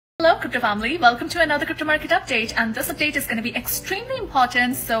Hello crypto family, welcome to another crypto market update, and this update is going to be extremely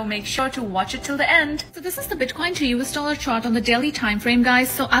important, so make sure to watch it till the end. So this is the Bitcoin to US dollar chart on the daily time frame, guys.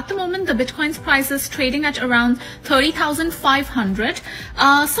 So at the moment the Bitcoin's price is trading at around 30,500.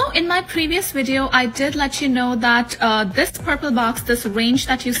 So in my previous video I did let you know that this purple box, this range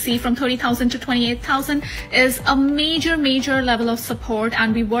that you see from 30,000 to 28,000 is a major level of support,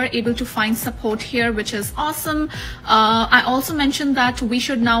 and we were able to find support here, which is awesome. I also mentioned that we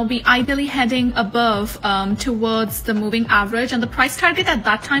should now be ideally heading above towards the moving average, and the price target at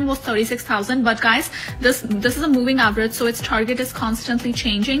that time was 36,000. But guys, this is a moving average, so its target is constantly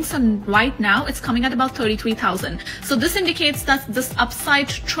changing. So right now it's coming at about 33,000. So this indicates that this upside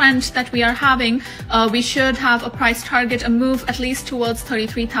trend that we are having, we should have a price target, a move at least towards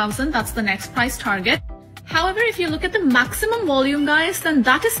 33,000. That's the next price target. However, if you look at the maximum volume, guys, then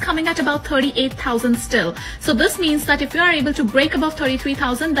that is coming at about 38,000 still. So this means that if we are able to break above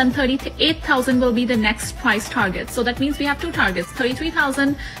 33,000, then 38,000 will be the next price target. So that means we have two targets,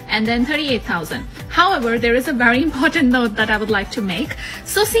 33,000 and then 38,000. However, there is a very important note that I would like to make.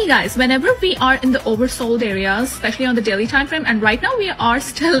 So see guys, whenever we are in the oversold areas, especially on the daily time frame, and right now we are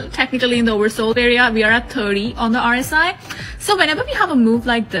still technically in the oversold area, we are at 30 on the RSI. So whenever we have a move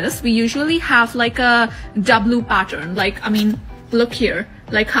like this, we usually have like a W pattern. Like, I mean, look here,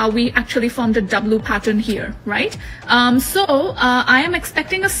 like how we actually formed a W pattern here, right? I am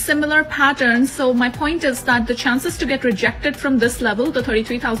expecting a similar pattern. So my point is that the chances to get rejected from this level, the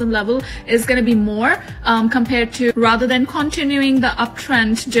 33,000 level, is going to be more compared to, rather than continuing the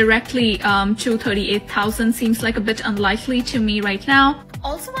uptrend directly to 38,000 seems like a bit unlikely to me right now.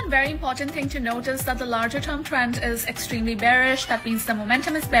 Also, one very important thing to note is that the larger term trend is extremely bearish. That means the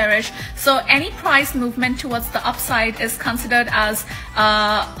momentum is bearish. So any price movement towards the upside is considered as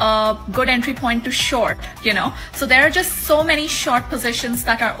a good entry point to short, you know. So there are just so many short positions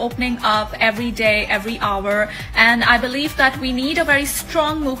that are opening up every day, every hour. And I believe that we need a very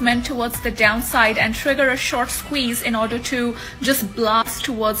strong movement towards the downside and trigger a short squeeze in order to just blast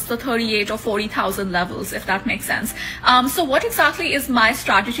towards the 38 or 40,000 levels, if that makes sense. So what exactly is my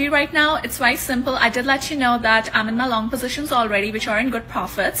strategy right now? It's very simple. I did let you know that I'm in my long positions already, which are in good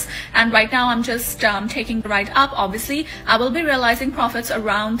profits, and right now I'm just taking the ride up. Obviously I will be realizing profits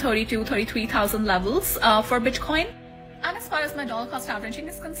around 33,000 levels for Bitcoin. And as far as my dollar cost averaging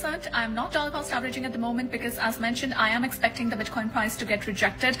is concerned, I'm not dollar cost averaging at the moment because, as mentioned, I am expecting the Bitcoin price to get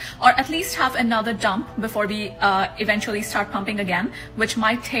rejected or at least have another dump before we eventually start pumping again, which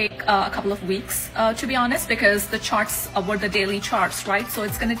might take a couple of weeks, to be honest, because the charts were the daily charts, right? So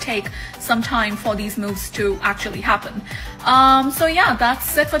it's going to take some time for these moves to actually happen. So yeah,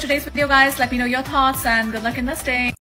 that's it for today's video, guys. Let me know your thoughts and good luck investing.